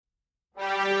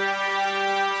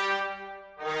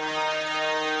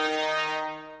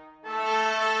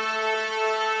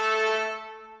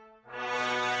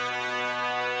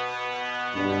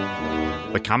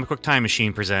Comic Book Time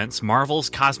Machine presents Marvel's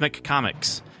Cosmic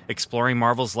Comics, exploring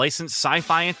Marvel's licensed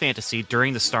sci-fi and fantasy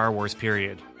during the Star Wars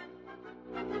period.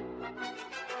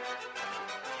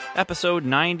 Episode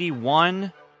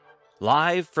 91,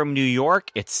 live from New York.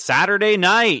 It's Saturday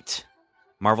night!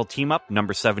 Marvel Team Up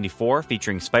number 74,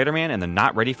 featuring Spider-Man and the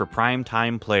Not Ready for Prime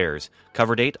Time Players.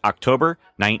 Cover date, October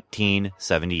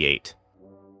 1978.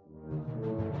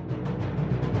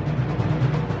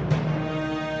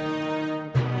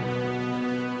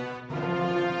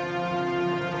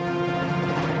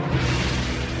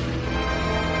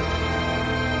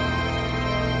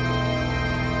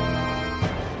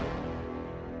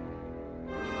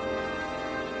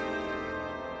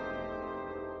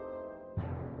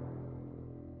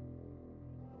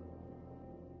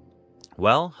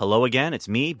 Well, hello again. It's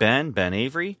me, Ben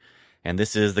Avery, and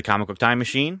this is the Comic Book Time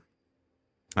Machine.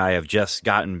 I have just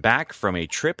gotten back from a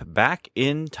trip back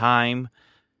in time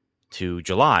to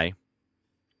July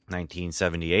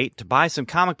 1978 to buy some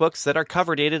comic books that are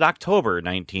cover dated October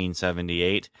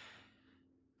 1978.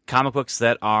 Comic books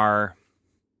that are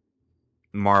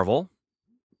Marvel,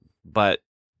 but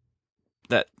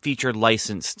that feature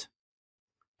licensed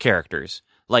characters,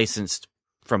 licensed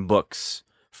from books,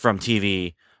 from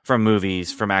TV, from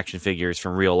movies, from action figures,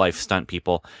 from real life stunt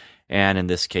people, and in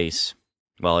this case,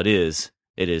 well, it is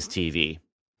TV.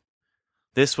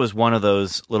 This was one of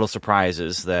those little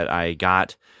surprises that I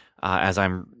got as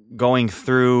I'm going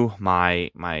through my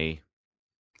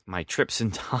trips in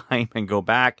time and go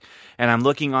back, and I'm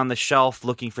looking on the shelf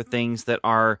looking for things that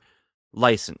are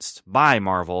licensed by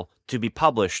Marvel to be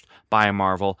published by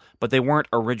Marvel, but they weren't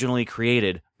originally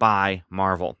created by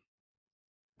Marvel.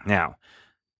 Now,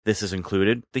 this has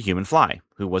included The Human Fly,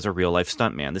 who was a real-life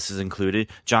stuntman. This has included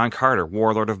John Carter,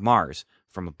 Warlord of Mars,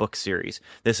 from a book series.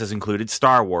 This has included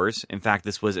Star Wars. In fact,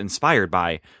 this was inspired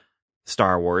by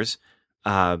Star Wars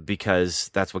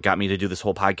because that's what got me to do this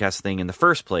whole podcast thing in the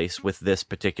first place with this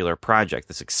particular project,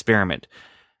 this experiment,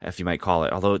 if you might call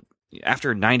it. Although,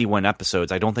 after 91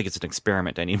 episodes, I don't think it's an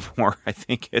experiment anymore. I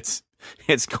think it's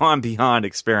gone beyond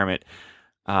experiment.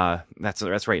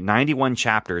 That's right. 91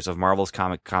 chapters of Marvel's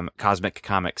Cosmic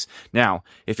Comics. Now,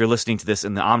 if you're listening to this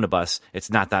in the omnibus, it's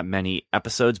not that many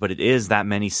episodes, but it is that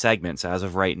many segments as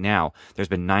of right now. There's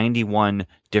been 91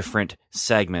 different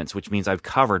segments, which means I've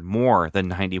covered more than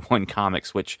 91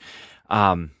 comics, which,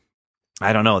 I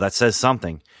don't know, that says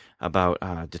something about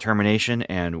determination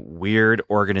and weird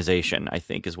organization, I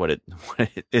think is what it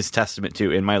is testament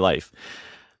to in my life.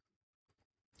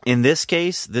 In this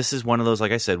case, this is one of those,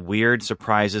 like I said, weird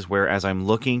surprises where as I'm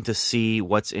looking to see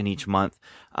what's in each month,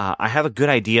 I have a good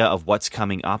idea of what's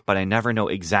coming up, but I never know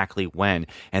exactly when.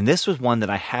 And this was one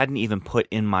that I hadn't even put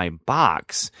in my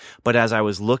box, but as I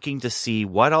was looking to see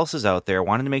what else is out there,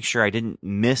 wanted to make sure I didn't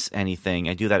miss anything.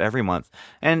 I do that every month.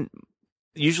 And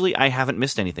usually I haven't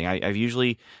missed anything. I've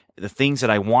usually, the things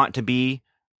that I want to be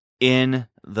in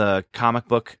the comic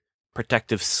book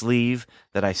protective sleeve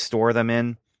that I store them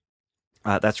in,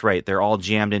 that's right. They're all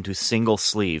jammed into single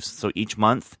sleeves. So each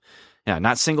month,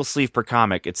 not single sleeve per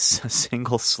comic, it's a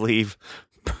single sleeve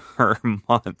per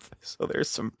month. So there's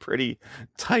some pretty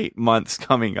tight months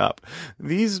coming up.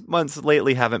 These months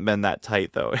lately haven't been that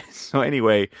tight, though. So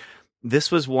anyway,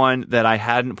 this was one that I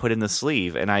hadn't put in the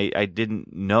sleeve, and I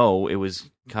didn't know it was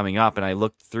coming up. And I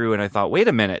looked through and I thought, wait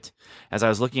a minute. As I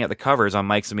was looking at the covers on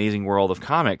Mike's Amazing World of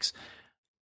Comics,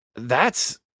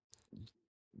 that's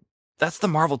the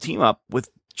Marvel team up with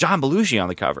John Belushi on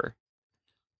the cover.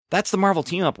 That's the Marvel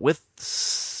team up with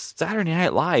Saturday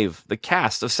Night Live, the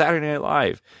cast of Saturday Night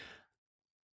Live.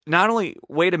 Not only,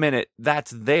 wait a minute, that's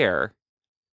there.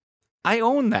 I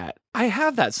own that. I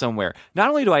have that somewhere. Not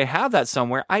only do I have that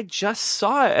somewhere, I just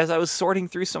saw it as I was sorting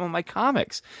through some of my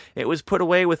comics. It was put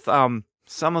away with some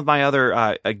of my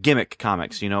other gimmick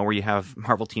comics, where you have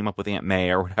Marvel team up with Aunt May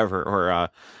or whatever, or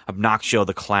Obnoxio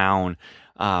the Clown,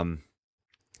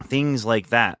 things like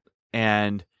that.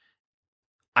 And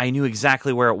I knew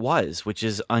exactly where it was, which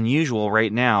is unusual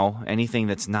right now. Anything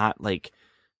that's not like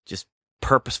just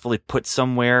purposefully put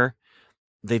somewhere,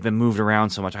 they've been moved around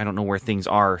so much. I don't know where things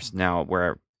are now,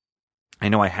 where I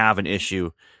know I have an issue,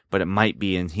 but it might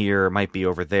be in here, it might be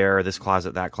over there, this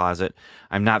closet, that closet.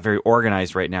 I'm not very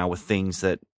organized right now with things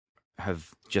that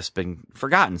have just been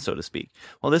forgotten, so to speak.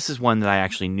 Well, this is one that I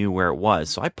actually knew where it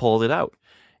was, so I pulled it out.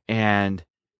 And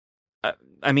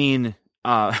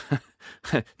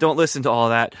don't listen to all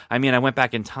that. I went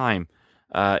back in time.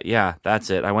 That's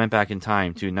it. I went back in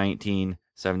time to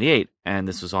 1978, and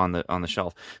this was on the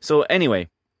shelf. So anyway,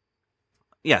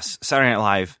 yes, Saturday Night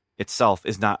Live itself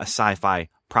is not a sci-fi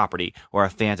property or a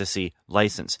fantasy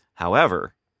license.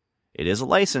 However, it is a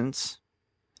license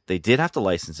they did have to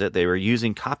license it. They were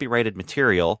using copyrighted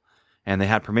material, and they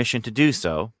had permission to do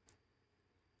so.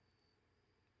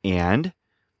 And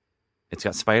it's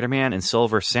got Spider-Man and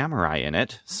Silver Samurai in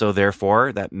it, so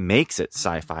therefore that makes it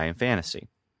sci-fi and fantasy.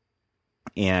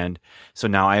 And so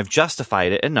now I have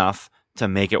justified it enough to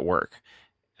make it work,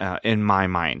 in my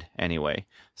mind anyway.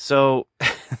 So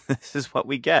this is what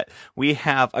we get. We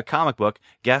have a comic book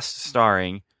guest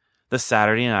starring the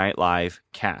Saturday Night Live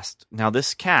cast. Now,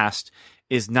 this cast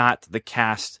is not the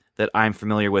cast that I'm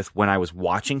familiar with when I was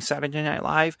watching Saturday Night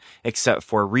Live, except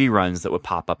for reruns that would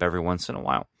pop up every once in a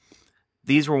while.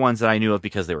 These were ones that I knew of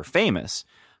because they were famous.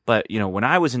 But, when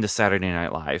I was into Saturday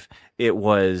Night Live, it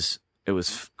was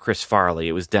Chris Farley,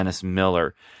 it was Dennis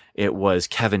Miller, it was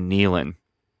Kevin Nealon,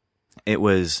 it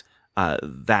was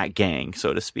that gang,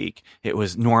 so to speak. It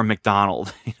was Norm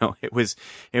Macdonald. It was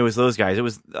those guys. It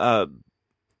was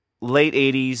late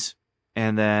 80s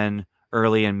and then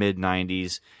early and mid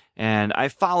 90s. And I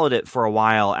followed it for a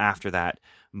while after that,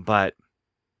 but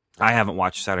I haven't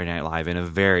watched Saturday Night Live in a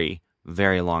very,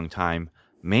 very long time,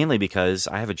 mainly because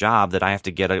I have a job that I have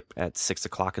to get up at 6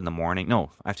 o'clock in the morning.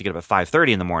 No, I have to get up at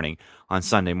 5:30 in the morning on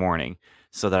Sunday morning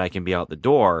so that I can be out the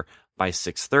door by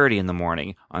 6:30 in the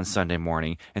morning on Sunday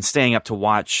morning, and staying up to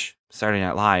watch Saturday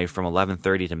Night Live from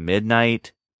 11:30 to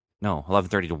midnight. No,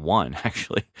 11:30 to 1,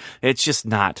 actually. It's just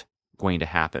not going to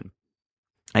happen.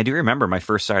 I do remember my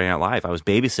first Saturday Night Live. I was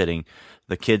babysitting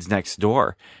the kids next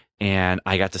door, and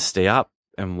I got to stay up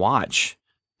and watch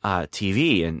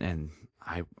TV, and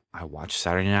I watched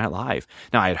Saturday Night Live.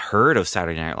 Now, I had heard of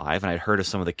Saturday Night Live, and I had heard of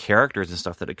some of the characters and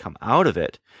stuff that had come out of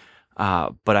it,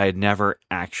 but I had never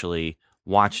actually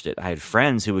watched it. I had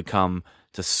friends who would come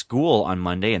to school on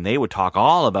Monday, and they would talk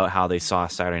all about how they saw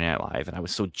Saturday Night Live, and I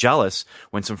was so jealous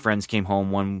when some friends came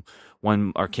home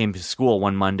or came to school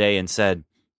one Monday and said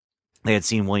they had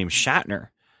seen William Shatner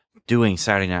doing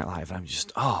Saturday Night Live. And I'm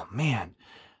just, oh man,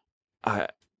 I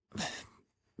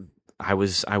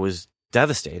was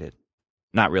devastated.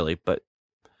 Not really, but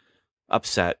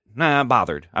upset.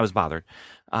 Bothered. I was bothered.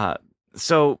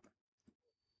 So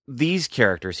these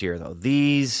characters here, though,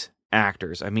 these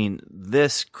actors, I mean,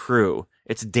 this crew,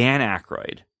 it's Dan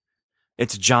Aykroyd,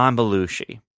 it's John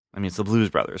Belushi. I mean, it's the Blues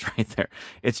Brothers right there.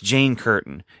 It's Jane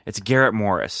Curtin. It's Garrett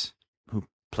Morris, who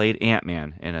played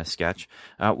Ant-Man in a sketch.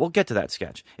 We'll get to that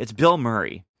sketch. It's Bill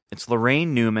Murray. It's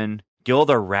Lorraine Newman,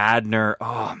 Gilda Radner.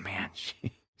 Oh, man,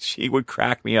 she would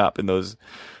crack me up in those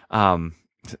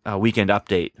Weekend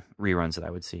Update reruns that I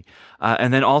would see.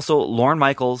 And then also Lorne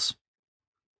Michaels,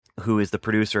 who is the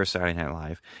producer of Saturday Night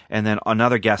Live. And then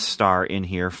another guest star in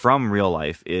here from real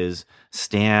life is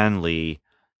Stan Lee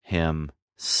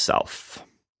himself.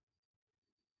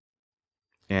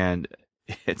 And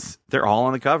they're all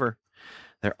on the cover.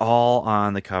 They're all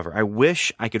on the cover. I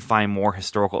wish I could find more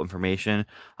historical information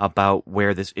about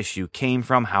where this issue came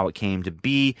from, how it came to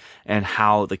be, and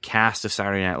how the cast of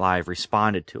Saturday Night Live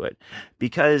responded to it.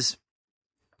 Because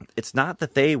it's not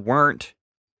that they weren't,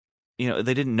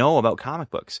 they didn't know about comic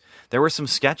books. There were some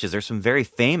sketches. There's some very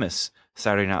famous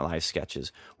Saturday Night Live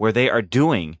sketches where they are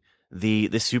doing the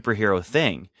superhero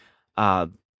thing.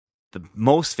 The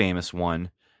most famous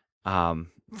one, at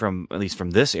least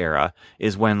from this era,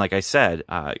 is when, like I said,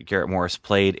 Garrett Morris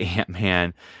played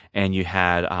Ant-Man, and you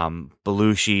had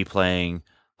Belushi playing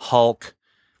Hulk,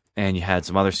 and you had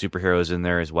some other superheroes in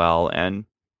there as well. And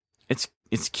it's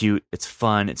cute, it's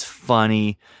fun, it's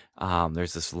funny.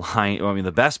 There's this line. I mean,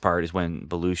 the best part is when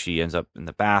Belushi ends up in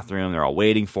the bathroom. They're all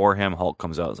waiting for him. Hulk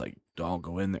comes out. It's like, don't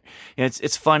go in there. And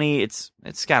it's funny. It's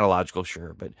scatological,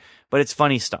 sure, but it's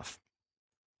funny stuff.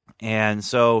 And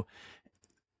so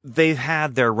they've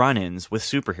had their run-ins with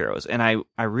superheroes, and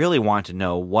I really want to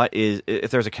know if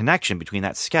there's a connection between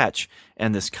that sketch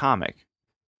and this comic.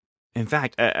 In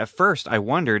fact, at first I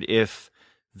wondered if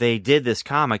they did this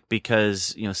comic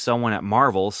because someone at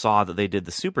Marvel saw that they did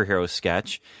the superhero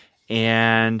sketch,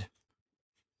 and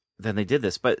then they did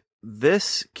this. But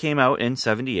this came out in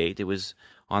 1978. It was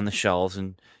on the shelves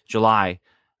in July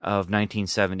of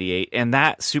 1978, and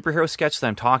that superhero sketch that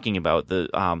I'm talking about, the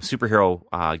superhero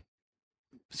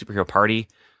party.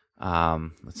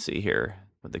 Let's see here,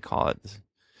 what they call it.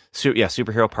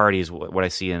 Superhero party is what I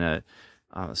see in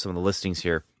some of the listings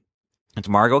here. It's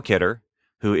Margot Kidder,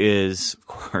 who is, of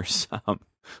course,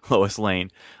 Lois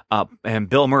Lane, and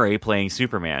Bill Murray playing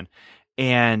Superman.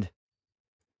 And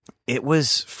it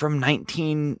was from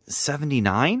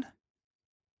 1979.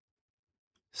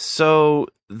 So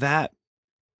that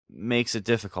makes it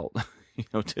difficult,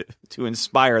 to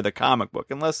inspire the comic book,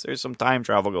 unless there's some time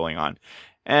travel going on.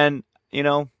 And,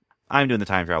 I'm doing the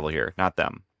time travel here, not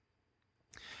them.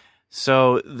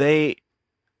 So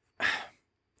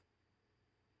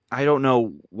I don't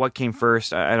know what came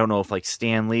first. I don't know if like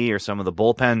Stan Lee or some of the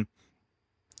bullpen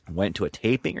went to a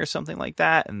taping or something like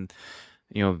that, and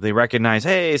they recognize,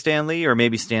 hey, Stan Lee, or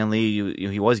maybe Stan Lee,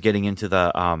 he was getting into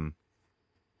the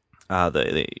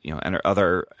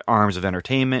other arms of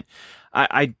entertainment.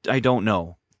 I don't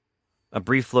know. A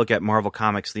brief look at Marvel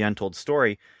Comics: The Untold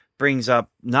Story brings up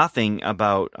nothing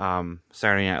about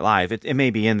Saturday Night Live. It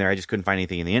may be in there. I just couldn't find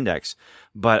anything in the index.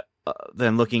 But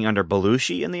then looking under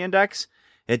Belushi in the index,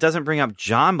 it doesn't bring up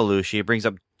John Belushi. It brings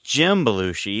up Jim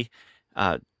Belushi,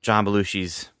 John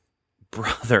Belushi's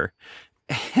brother.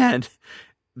 And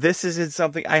this isn't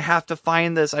something, I have to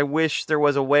find this. I wish there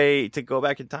was a way to go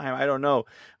back in time. I don't know.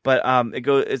 But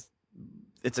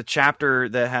it's a chapter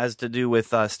that has to do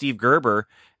with Steve Gerber,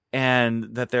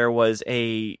 and that there was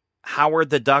a Howard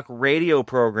the Duck radio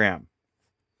program.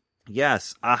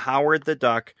 Yes, a Howard the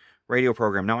Duck radio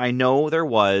program. Now, I know there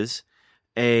was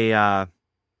a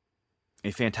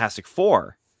Fantastic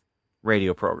Four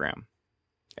radio program.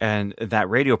 And that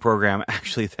radio program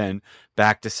actually then,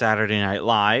 back to Saturday Night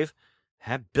Live,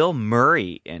 had Bill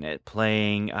Murray in it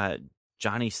playing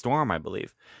Johnny Storm, I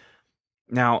believe.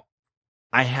 Now,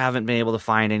 I haven't been able to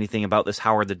find anything about this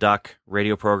Howard the Duck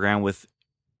radio program with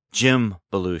Jim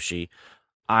Belushi.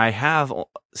 I have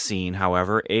seen,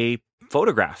 however, a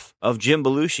photograph of Jim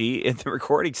Belushi in the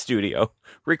recording studio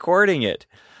recording it.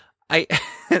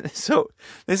 So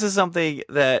this is something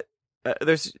that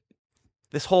there's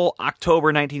this whole October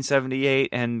 1978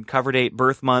 and cover date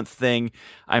birth month thing.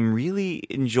 I'm really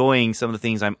enjoying some of the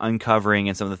things I'm uncovering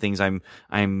and some of the things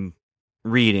I'm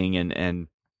reading, and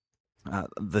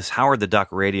this Howard the Duck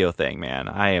radio thing, man.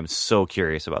 I am so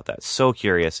curious about that. So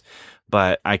curious,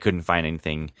 but I couldn't find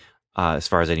anything as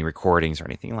far as any recordings or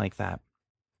anything like that.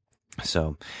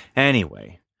 So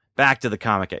anyway, back to the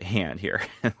comic at hand here,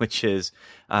 which is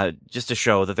just to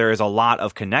show that there is a lot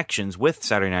of connections with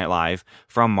Saturday Night Live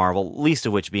from Marvel, least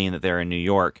of which being that they're in New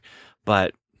York.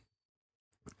 But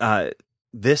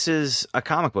this is a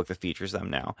comic book that features them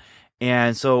now.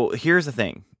 And so here's the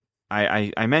thing.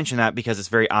 I mention that because it's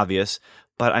very obvious,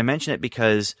 but I mention it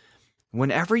because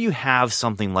whenever you have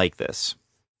something like this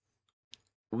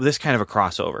kind of a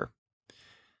crossover,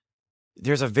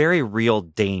 there's a very real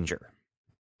danger.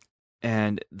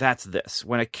 And that's this.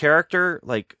 When a character,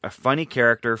 like a funny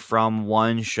character from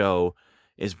one show,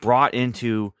 is brought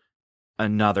into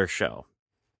another show,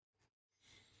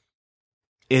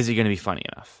 is he going to be funny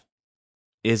enough?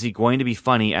 Is he going to be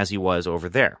funny as he was over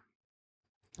there?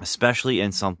 Especially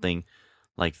in something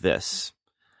like this,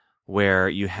 where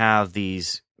you have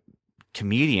these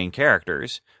comedian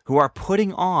characters who are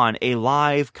putting on a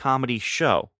live comedy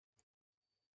show.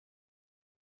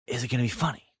 Is it going to be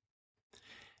funny?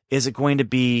 Is it going to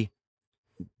be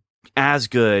as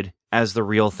good as the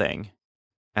real thing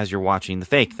as you're watching the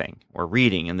fake thing, or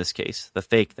reading, in this case, the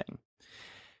fake thing?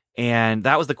 And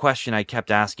that was the question I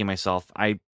kept asking myself.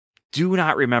 I do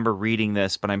not remember reading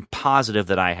this, but I'm positive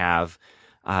that I have.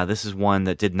 This is one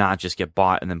that did not just get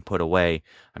bought and then put away.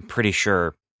 I'm pretty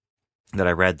sure that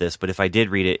I read this, but if I did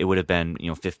read it, it would have been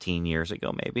 15 years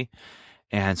ago maybe.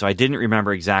 And so I didn't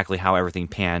remember exactly how everything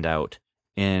panned out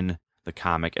in the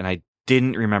comic, and I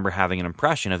didn't remember having an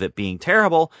impression of it being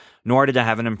terrible, nor did I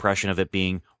have an impression of it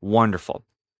being wonderful.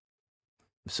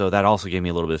 So that also gave me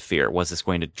a little bit of fear. Was this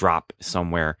going to drop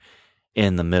somewhere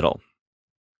in the middle?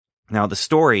 Now, the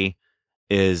story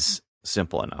is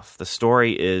simple enough. The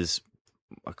story is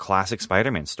a classic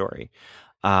Spider-Man story.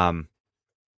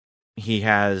 He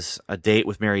has a date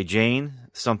with Mary Jane.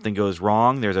 Something goes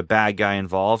wrong. There's a bad guy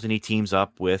involved, and he teams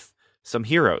up with some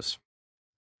heroes,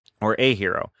 or a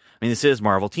hero. I mean, this is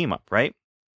Marvel Team Up, right?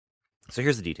 So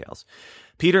here's the details.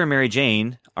 Peter and Mary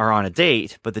Jane are on a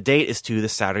date, but the date is to the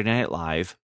Saturday Night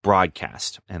Live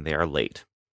broadcast, and they are late.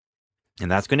 And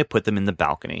that's going to put them in the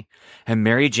balcony. And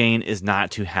Mary Jane is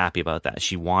not too happy about that.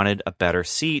 She wanted a better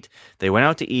seat. They went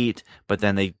out to eat, but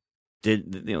then they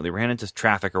ran into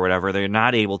traffic or whatever. They're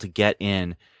not able to get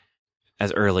in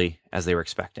as early as they were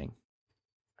expecting.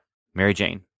 Mary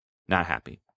Jane, not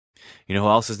happy. You know who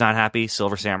else is not happy?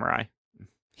 Silver Samurai.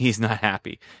 He's not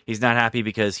happy. He's not happy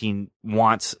because he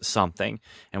wants something.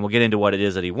 And we'll get into what it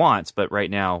is that he wants. But right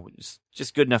now,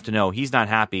 just good enough to know he's not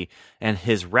happy. And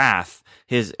his wrath,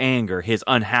 his anger, his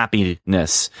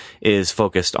unhappiness is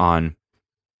focused on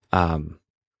the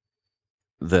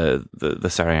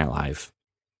Saturday Night Live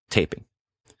taping.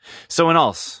 Someone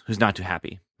else who's not too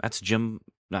happy. That's John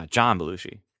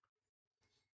Belushi.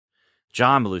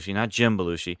 John Belushi, not Jim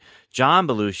Belushi. John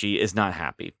Belushi is not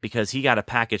happy because he got a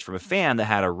package from a fan that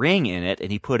had a ring in it, and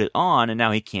he put it on, and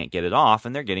now he can't get it off,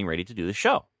 and they're getting ready to do the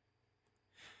show.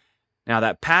 Now,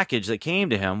 that package that came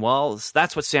to him, well,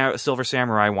 that's what Silver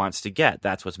Samurai wants to get.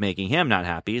 That's what's making him not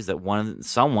happy, is that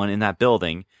someone in that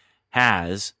building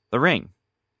has the ring.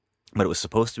 But it was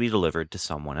supposed to be delivered to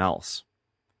someone else.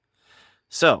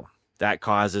 So, that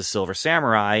causes Silver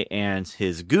Samurai and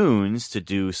his goons to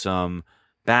do some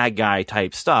bad guy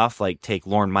type stuff, like take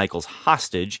Lorne Michaels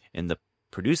hostage in the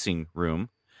producing room.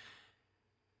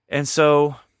 And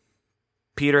so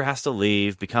Peter has to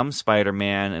leave, become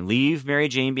Spider-Man, and leave Mary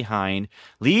Jane behind,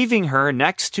 leaving her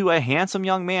next to a handsome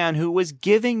young man who was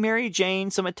giving Mary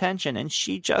Jane some attention, and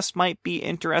she just might be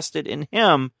interested in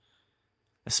him,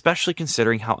 especially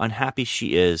considering how unhappy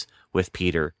she is with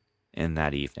Peter in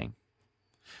that evening.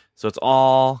 So it's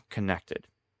all connected.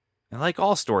 And like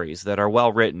all stories that are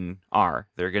well written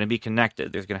they're going to be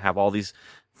connected. There's going to have all these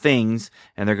things,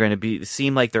 and they're going to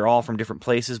seem like they're all from different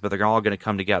places, but they're all going to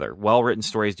come together. Well-written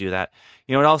stories do that.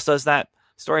 You know what else does that?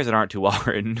 Stories that aren't too well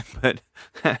written, but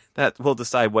that we'll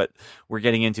decide what we're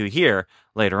getting into here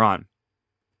later on.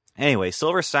 Anyway,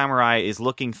 Silver Samurai is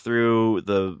looking through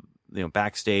the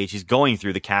backstage. He's going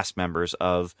through the cast members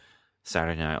of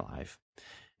Saturday Night Live.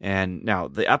 And now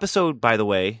the episode, by the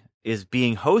way, is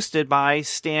being hosted by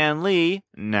Stan Lee,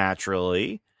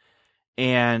 naturally.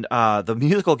 And the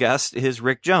musical guest is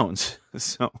Rick Jones.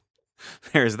 So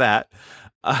there's that.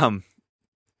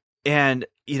 And,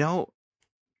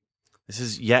 this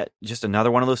is yet just another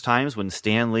one of those times when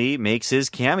Stan Lee makes his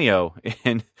cameo.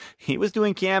 And he was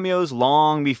doing cameos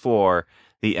long before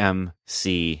the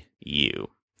MCU.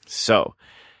 So,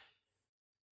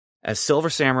 as Silver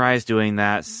Samurai is doing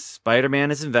that, Spider-Man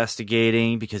is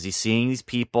investigating because he's seeing these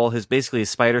people. His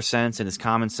spider sense and his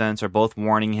common sense are both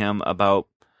warning him about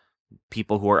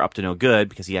people who are up to no good,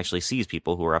 because he actually sees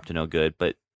people who are up to no good.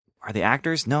 But are they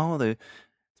actors? No, they're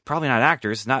probably not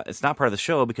actors. It's not part of the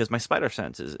show because my spider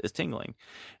sense is tingling.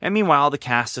 And meanwhile, the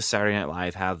cast of Saturday Night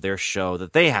Live have their show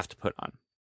that they have to put on,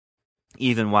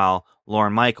 even while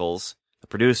Lorne Michaels, the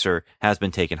producer, has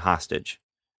been taken hostage.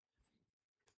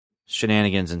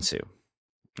 Shenanigans ensue.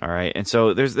 All right, and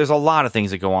so there's a lot of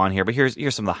things that go on here, but here's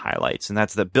some of the highlights, and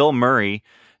that's that Bill Murray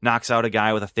knocks out a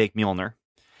guy with a fake Mjolnir,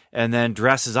 and then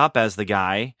dresses up as the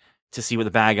guy to see what the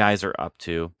bad guys are up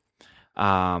to.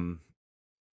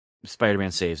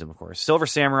 Spider-Man saves him, of course. Silver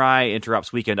Samurai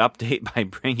interrupts Weekend Update by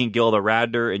bringing Gilda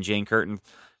Radner and Jane Curtin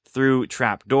through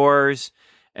trap doors,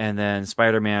 and then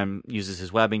Spider-Man uses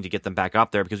his webbing to get them back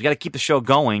up there, because we got to keep the show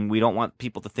going. We don't want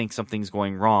people to think something's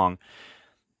going wrong.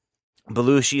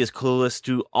 Belushi is clueless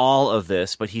to all of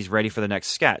this, but he's ready for the next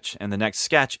sketch, and the next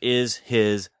sketch is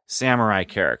his samurai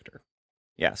character.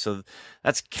 Yeah, so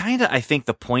that's kind of, I think,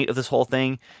 the point of this whole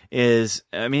thing is,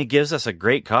 it gives us a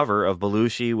great cover of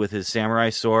Belushi with his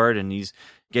samurai sword, and he's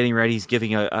getting ready. He's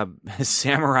giving a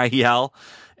samurai yell,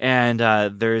 and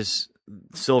there's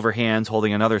Silver Hands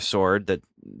holding another sword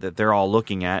that they're all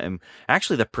looking at. And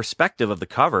actually, the perspective of the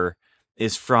cover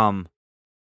is from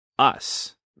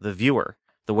us, the viewer.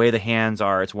 The way the hands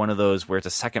are, it's one of those where it's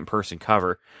a second-person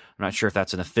cover. I'm not sure if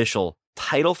that's an official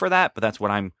title for that, but that's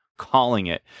what I'm calling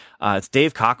it. It's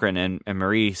Dave Cochran and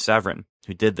Marie Severin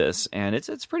who did this, and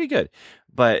it's pretty good.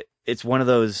 But it's one of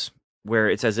those where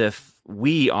it's as if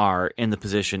we are in the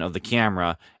position of the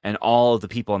camera, and all of the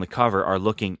people on the cover are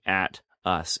looking at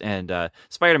us. And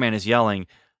Spider-Man is yelling,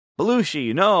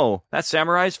 "Belushi, no, that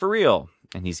samurai's for real!"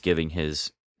 And he's giving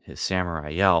his samurai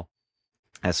yell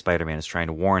as Spider-Man is trying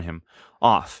to warn him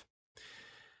off.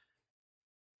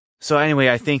 So anyway,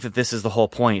 I think that this is the whole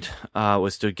point,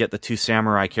 was to get the two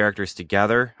samurai characters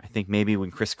together. I think maybe when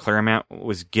Chris Claremont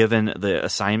was given the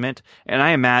assignment, and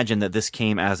I imagine that this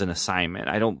came as an assignment.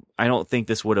 I don't think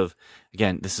this would have,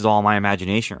 again, this is all my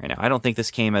imagination right now. I don't think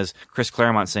this came as Chris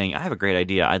Claremont saying, "I have a great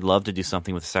idea. I'd love to do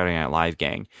something with the Saturday Night Live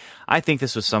gang." I think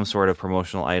this was some sort of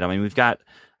promotional item. We've got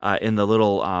in the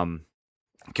little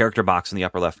character box in the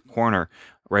upper left corner,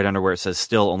 right under where it says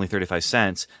still only 35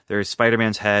 cents, there's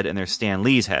Spider-Man's head and there's Stan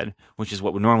Lee's head, which is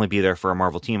what would normally be there for a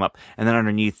Marvel team up. And then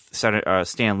underneath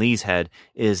Stan Lee's head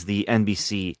is the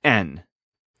NBC N.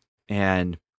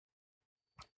 And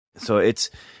so it's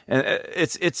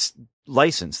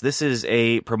licensed. This is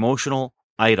a promotional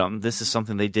item. This is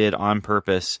something they did on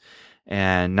purpose,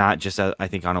 and not just, I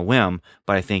think, on a whim,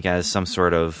 but I think as some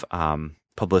sort of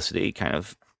publicity kind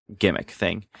of gimmick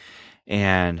thing.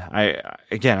 And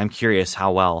I'm curious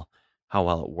how well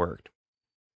it worked.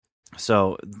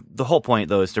 So the whole point,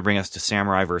 though, is to bring us to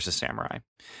samurai versus samurai.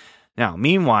 Now,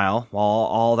 meanwhile, while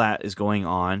all that is going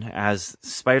on, as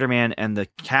Spider-Man and the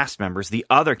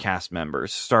other cast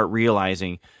members, start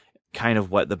realizing kind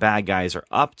of what the bad guys are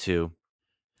up to,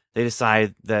 they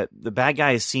decide that the bad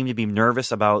guys seem to be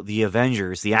nervous about the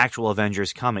Avengers, the actual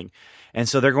Avengers coming. And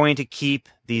so they're going to keep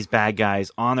these bad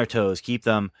guys on their toes, keep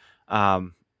them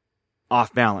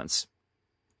off balance.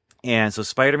 And so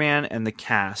Spider-Man and the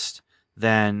cast,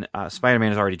 then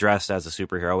Spider-Man is already dressed as a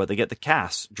superhero, but they get the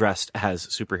cast dressed as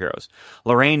superheroes.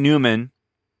 Lorraine Newman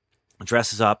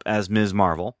dresses up as Ms.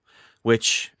 Marvel,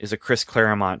 which is a Chris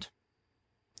Claremont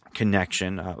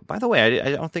connection. By the way,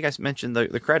 I don't think I mentioned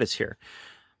the credits here.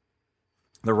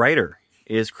 The writer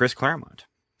is Chris Claremont,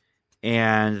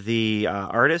 and the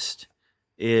artist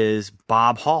is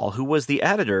Bob Hall, who was the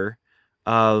editor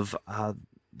of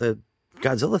the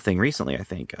Godzilla thing recently, I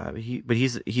think.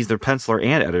 He's the penciler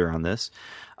and editor on this.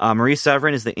 Marie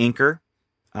Severin is the inker.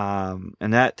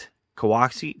 Annette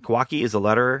Kawaki is the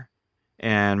letterer,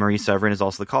 and Marie Severin is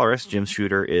also the colorist. Jim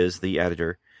Shooter is the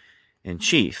editor in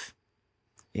chief.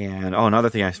 And another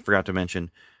thing I forgot to mention.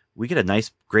 We get a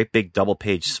nice, great big double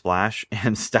page splash,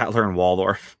 and Statler and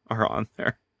Waldorf are on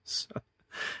there. So,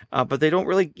 but they don't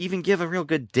really even give a real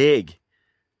good dig.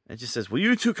 It just says, "Will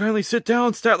you two kindly sit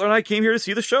down? Statler and I came here to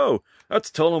see the show. That's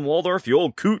tell him Waldorf, you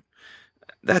old coot."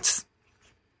 That's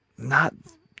not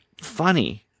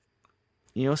funny.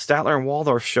 You know, Statler and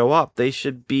Waldorf show up. They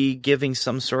should be giving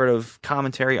some sort of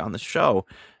commentary on the show,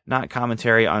 not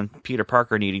commentary on Peter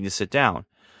Parker needing to sit down.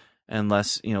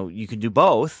 Unless, you can do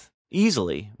both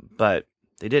easily, but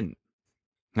they didn't.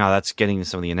 Now that's getting to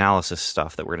some of the analysis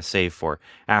stuff that we're going to save for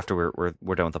after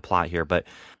we're done with the plot here. But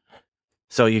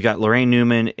so you got Lorraine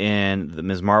Newman in the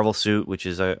Ms. Marvel suit, which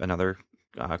is another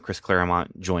Chris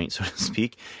Claremont joint, so to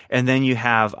speak, and then you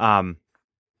have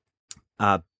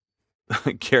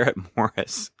Garrett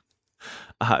Morris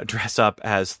dress up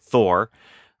as Thor,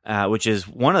 which is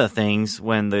one of the things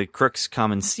when the crooks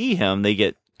come and see him, they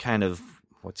get kind of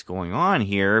what's going on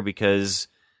here, because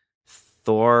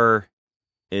Thor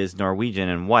is Norwegian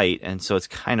and white, and so it's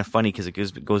kind of funny because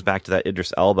it goes back to that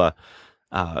Idris Elba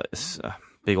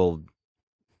big old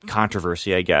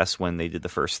controversy, I guess, when they did the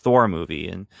first Thor movie,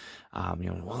 and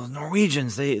well,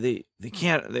 Norwegians they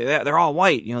can't, they're all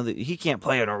white, he can't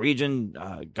play a Norwegian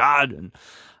god,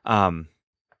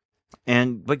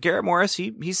 but Garrett Morris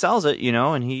he sells it,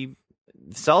 and he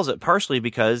sells it partially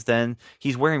because then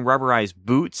he's wearing rubberized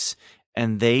boots,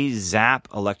 and they zap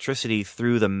electricity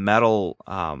through the metal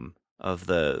of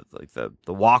the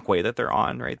walkway that they're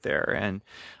on right there, and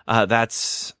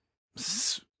that's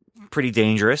pretty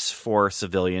dangerous for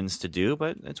civilians to do,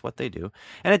 but it's what they do,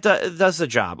 and it does the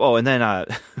job. Oh, and then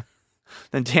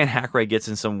then Dan Aykroyd gets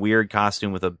in some weird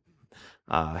costume with a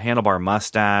handlebar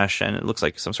mustache, and it looks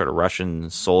like some sort of Russian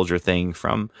soldier thing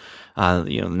from the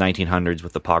 1900s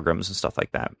with the pogroms and stuff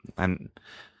like that, and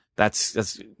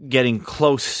that's getting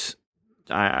close.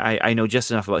 I know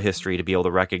just enough about history to be able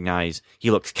to recognize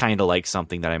he looks kind of like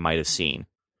something that I might have seen.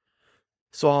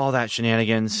 So all that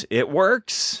shenanigans, it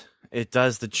works. It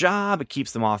does the job. It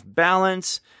keeps them off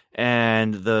balance.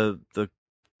 And the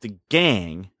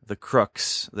gang, the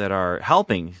crooks that are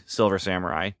helping Silver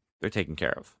Samurai, they're taken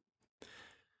care of.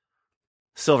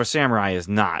 Silver Samurai is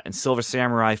not. And Silver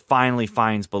Samurai finally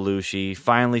finds Belushi,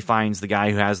 finally finds the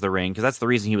guy who has the ring, because that's the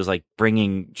reason he was like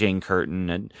bringing Jane Curtin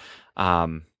and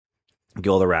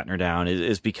Gilda Radner down,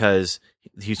 is because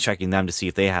he's checking them to see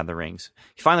if they have the rings.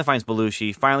 He finally finds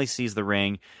Belushi, finally sees the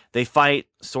ring. They fight,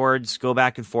 swords go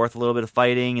back and forth, a little bit of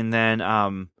fighting, and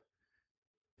then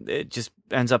it just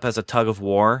ends up as a tug of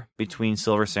war between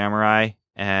Silver Samurai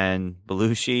and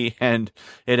Belushi, and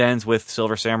it ends with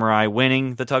Silver Samurai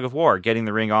winning the tug of war, getting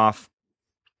the ring off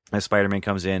as Spider-Man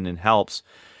comes in and helps,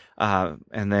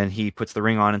 and then he puts the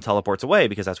ring on and teleports away,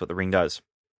 because that's what the ring does.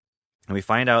 And we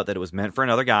find out that it was meant for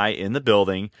another guy in the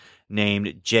building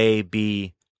named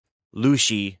J.B.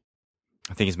 Lushi.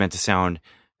 I think it's meant to sound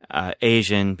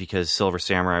Asian because Silver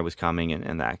Samurai was coming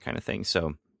and that kind of thing.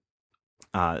 So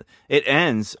it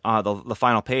ends, the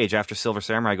final page after Silver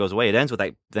Samurai goes away, it ends with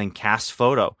that then cast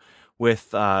photo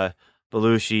with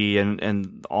Belushi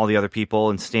and all the other people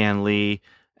and Stan Lee.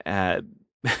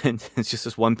 And it's just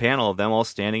this one panel of them all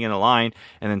standing in a line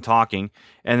and then talking.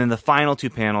 And then the final two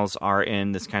panels are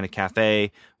in this kind of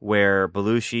cafe where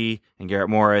Belushi and Garrett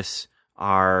Morris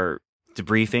are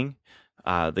debriefing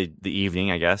the evening,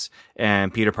 I guess.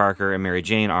 And Peter Parker and Mary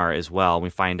Jane are as well.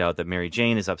 We find out that Mary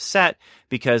Jane is upset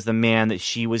because the man that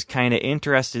she was kind of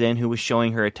interested in, who was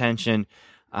showing her attention,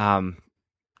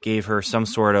 gave her some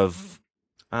sort of,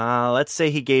 let's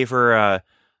say he gave her a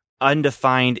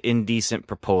undefined indecent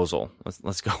proposal.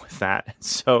 Let's go with that.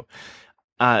 So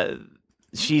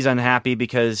she's unhappy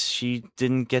because she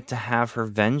didn't get to have her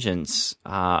vengeance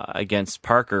against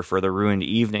Parker for the ruined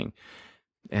evening,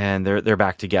 and they're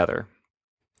back together.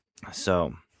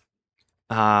 So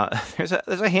there's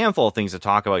a handful of things to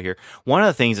talk about here. One of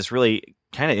the things that's really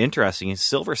kind of interesting is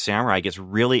Silver Samurai gets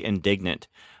really indignant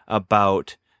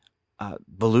about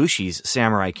Belushi's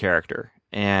samurai character,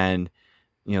 and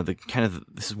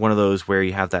this is one of those where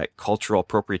you have that cultural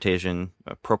appropriation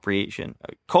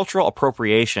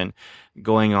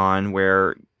going on,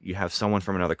 where you have someone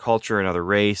from another culture, another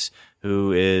race,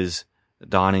 who is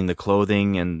donning the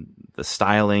clothing and the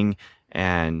styling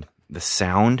and the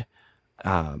sound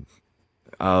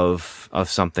of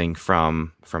something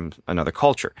from another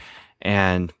culture.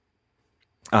 And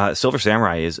Silver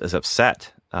Samurai is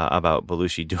upset about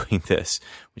Belushi doing this,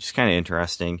 which is kind of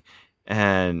interesting.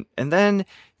 And then,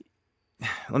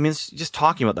 I mean, just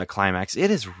talking about that climax,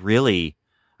 it is really,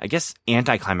 I guess,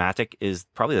 anticlimactic is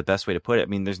probably the best way to put it. I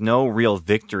mean, there's no real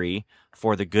victory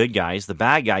for the good guys. The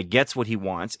bad guy gets what he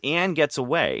wants and gets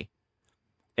away.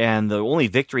 And the only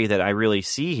victory that I really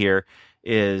see here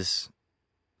is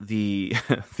the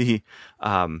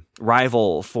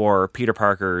rival for Peter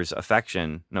Parker's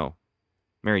affection. No,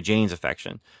 Mary Jane's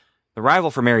affection. The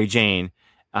rival for Mary Jane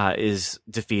is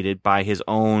defeated by his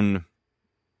own,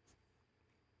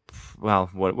 well,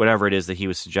 whatever it is that he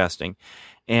was suggesting.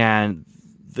 And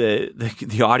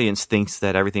the audience thinks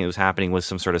that everything that was happening was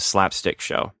some sort of slapstick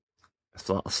show,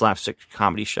 slapstick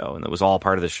comedy show, and it was all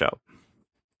part of the show.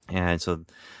 And so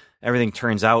everything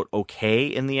turns out okay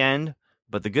in the end,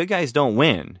 but the good guys don't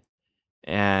win.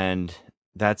 And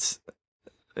it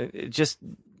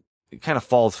kind of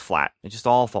falls flat. It just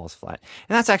all falls flat.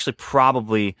 And that's actually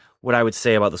probably what I would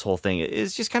say about this whole thing.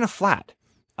 It's just kind of flat.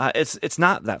 It's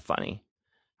not that funny.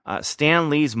 Stan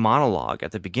Lee's monologue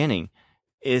at the beginning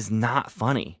is not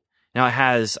funny. Now it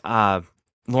has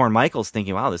Lorne Michaels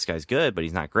thinking, wow, this guy's good, but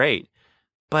he's not great.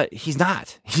 But he's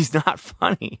not. He's not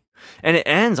funny. And it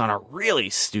ends on a really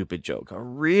stupid joke.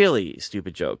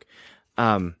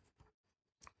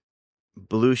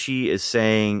 Belushi is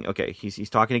saying, okay, he's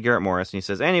talking to Garrett Morris, and he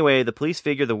says, anyway, the police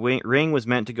figure the ring was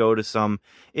meant to go to some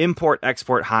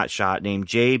import-export hotshot named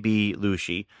J.B.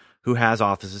 Lushi, who has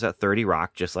offices at 30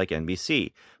 Rock, just like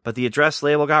NBC. But the address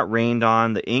label got rained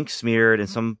on, the ink smeared, and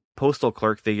some postal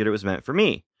clerk figured it was meant for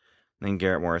me. Then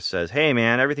Garrett Morris says, hey,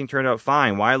 man, everything turned out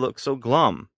fine. Why look so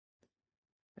glum?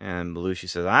 And Belushi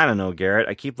says, I don't know, Garrett.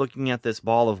 I keep looking at this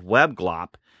ball of web glop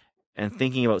and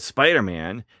thinking about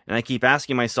Spider-Man, and I keep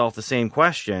asking myself the same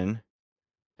question.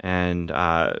 And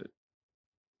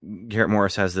Garrett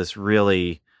Morris has this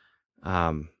really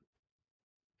not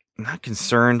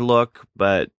concerned look,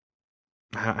 but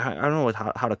I don't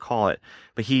know how to call it.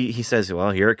 But he says, well,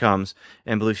 here it comes.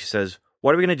 And Belushi says,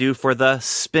 what are we going to do for the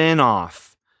spin-off?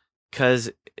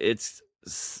 Because it's,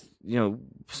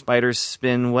 spiders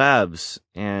spin webs,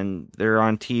 and they're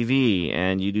on TV,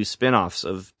 and you do spin-offs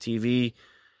of TV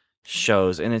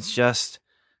shows, and it's just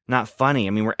not funny. I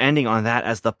mean, we're ending on that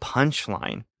as the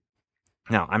punchline.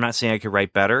 Now, I'm not saying I could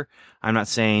write better. I'm not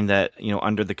saying that,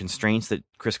 under the constraints that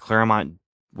Chris Claremont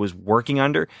was working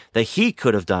under, that he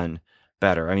could have done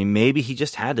better. I mean, maybe he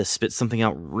just had to spit something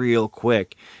out real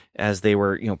quick as they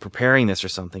were, preparing this or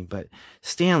something. But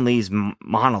Stan Lee's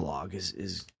monologue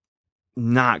is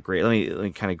not great. Let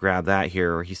me kind of grab that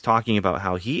here. Where he's talking about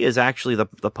how he is actually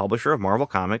the publisher of Marvel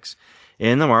Comics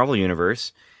in the Marvel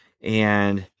Universe.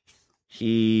 And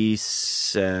he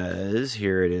says,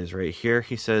 here it is right here.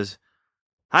 He says,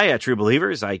 hiya, true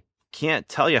believers. I can't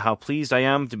tell you how pleased I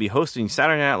am to be hosting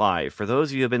Saturday Night Live. For those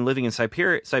of you who have been living in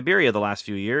Siberia the last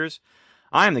few years,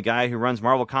 I'm the guy who runs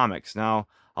Marvel Comics. Now,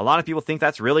 a lot of people think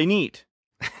that's really neat.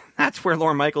 That's where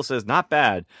Lorne Michaels says, not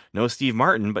bad. No Steve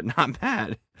Martin, but not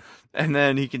bad. And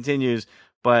then he continues,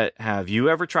 but have you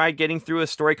ever tried getting through a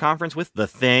story conference with The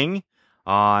Thing?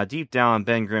 Deep down,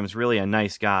 Ben Grimm's really a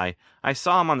nice guy. I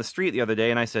saw him on the street the other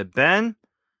day, and I said, Ben,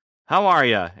 how are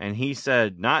you? And he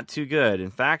said, not too good.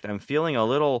 In fact, I'm feeling a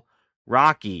little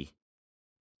rocky.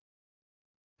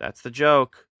 That's the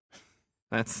joke.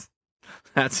 That's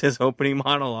his opening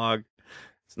monologue.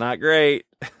 It's not great.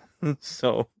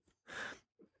 So,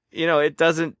 it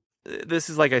doesn't, this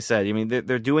is like I said, I mean,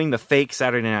 they're doing the fake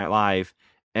Saturday Night Live,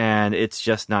 and it's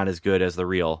just not as good as the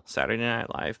real Saturday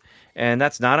Night Live. And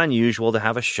that's not unusual to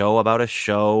have a show about a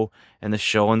show, and the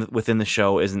show within the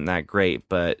show isn't that great,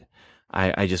 but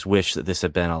I just wish that this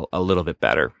had been a little bit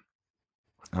better.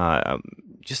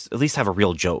 Just at least have a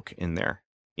real joke in there,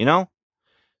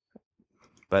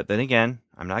 But then again,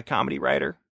 I'm not a comedy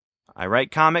writer. I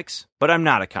write comics, but I'm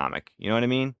not a comic. You know what I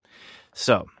mean?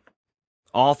 So,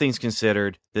 all things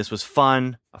considered, this was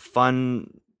fun. A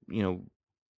fun,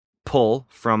 pull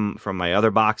from my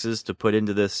other boxes to put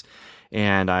into this.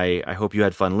 And I hope you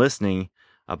had fun listening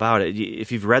about it.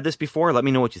 If you've read this before, let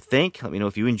me know what you think. Let me know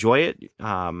if you enjoy it.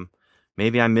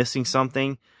 Maybe I'm missing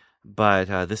something,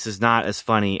 but this is not as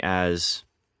funny as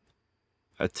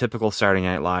a typical Saturday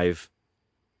Night Live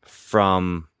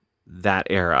from that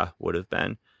era would have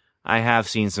been. I have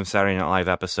seen some Saturday Night Live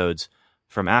episodes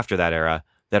from after that era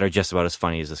that are just about as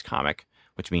funny as this comic,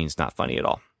 which means not funny at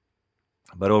all.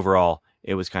 But overall,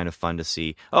 it was kind of fun to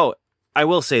see. Oh, I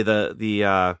will say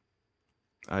the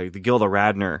Gilda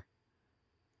Radner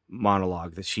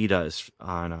monologue that she does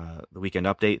on the Weekend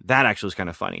Update, that actually was kind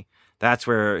of funny. That's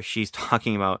where she's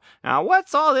talking about, now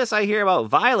what's all this I hear about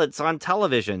violets on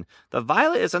television? The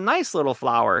violet is a nice little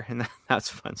flower, and that's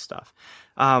fun stuff.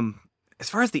 As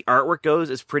far as the artwork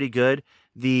goes, it's pretty good.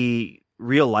 The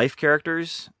real life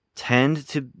characters tend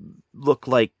to look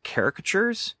like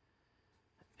caricatures.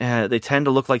 They tend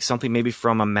to look like something maybe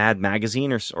from a Mad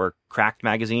magazine or Cracked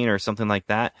magazine or something like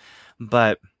that.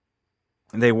 But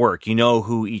they work. You know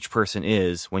who each person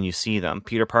is when you see them.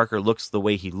 Peter Parker looks the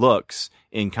way he looks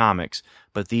in comics,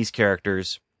 but these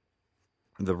characters,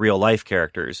 the real life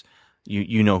characters,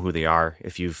 you know who they are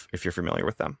if you're familiar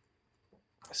with them.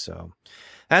 So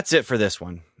that's it for this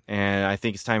one, and I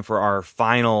think it's time for our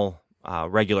final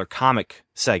regular comic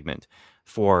segment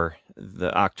for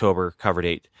the October cover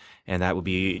date, and that would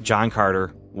be John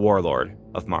Carter, Warlord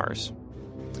of Mars.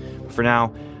 For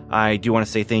now, I do want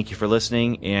to say thank you for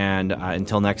listening, and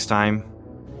until next time,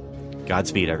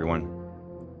 Godspeed, everyone.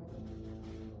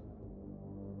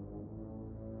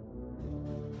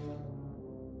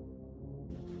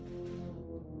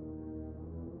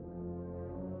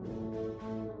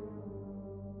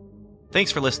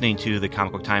 Thanks for listening to the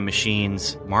Comic Book Time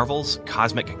Machine's Marvel's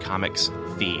Cosmic Comics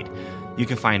feed. You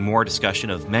can find more discussion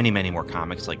of many, many more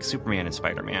comics like Superman and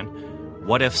Spider-Man,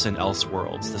 What Ifs and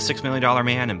Elseworlds, The $6 Million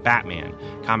Man and Batman,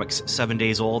 comics 7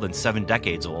 days old and 7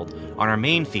 decades old, on our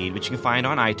main feed, which you can find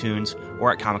on iTunes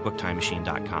or at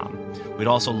comicbooktimemachine.com. We'd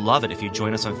also love it if you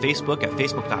join us on Facebook at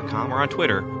facebook.com or on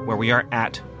Twitter, where we are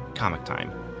at Comic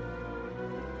Time.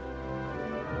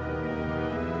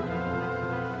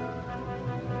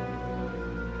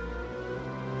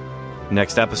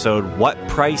 Next episode, What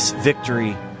Price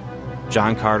Victory?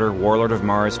 John Carter, Warlord of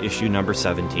Mars, issue number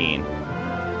 17.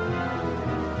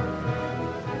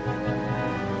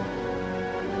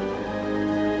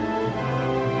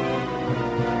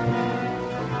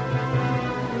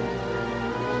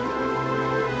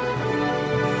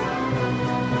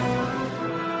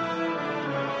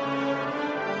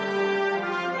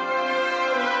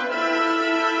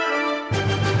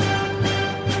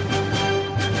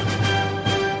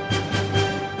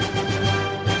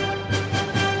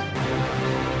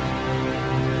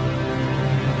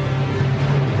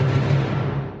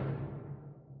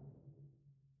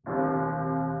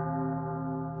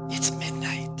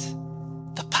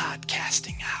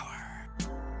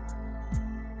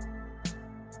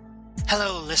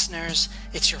 Hello, listeners.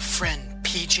 It's your friend,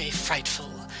 PJ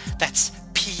Frightful. That's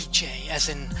PJ as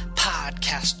in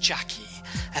podcast jockey.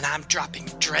 And I'm dropping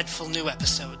dreadful new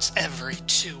episodes every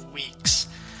 2 weeks.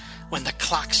 When the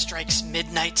clock strikes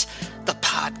midnight, the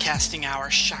podcasting hour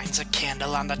shines a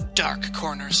candle on the dark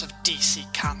corners of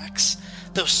DC Comics.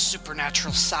 Those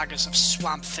supernatural sagas of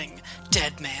Swamp Thing,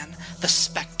 Deadman, The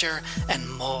Spectre, and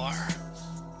more.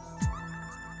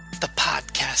 The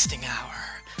Podcasting Hour.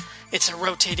 It's a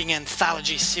rotating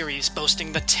anthology series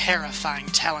boasting the terrifying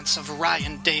talents of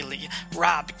Ryan Daly,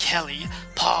 Rob Kelly,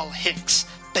 Paul Hicks,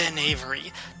 Ben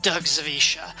Avery, Doug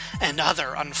Zawisza, and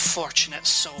other unfortunate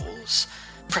souls.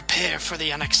 Prepare for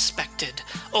the unexpected,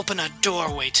 open a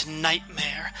doorway to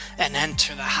nightmare, and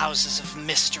enter the houses of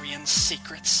mystery and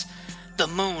secrets. The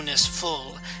moon is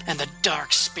full, and the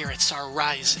dark spirits are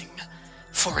rising.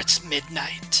 For it's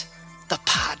midnight, the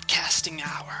podcasting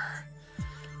hour.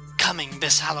 Coming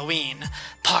this Halloween,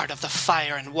 part of the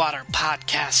Fire and Water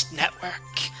Podcast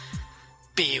Network.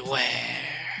 Beware.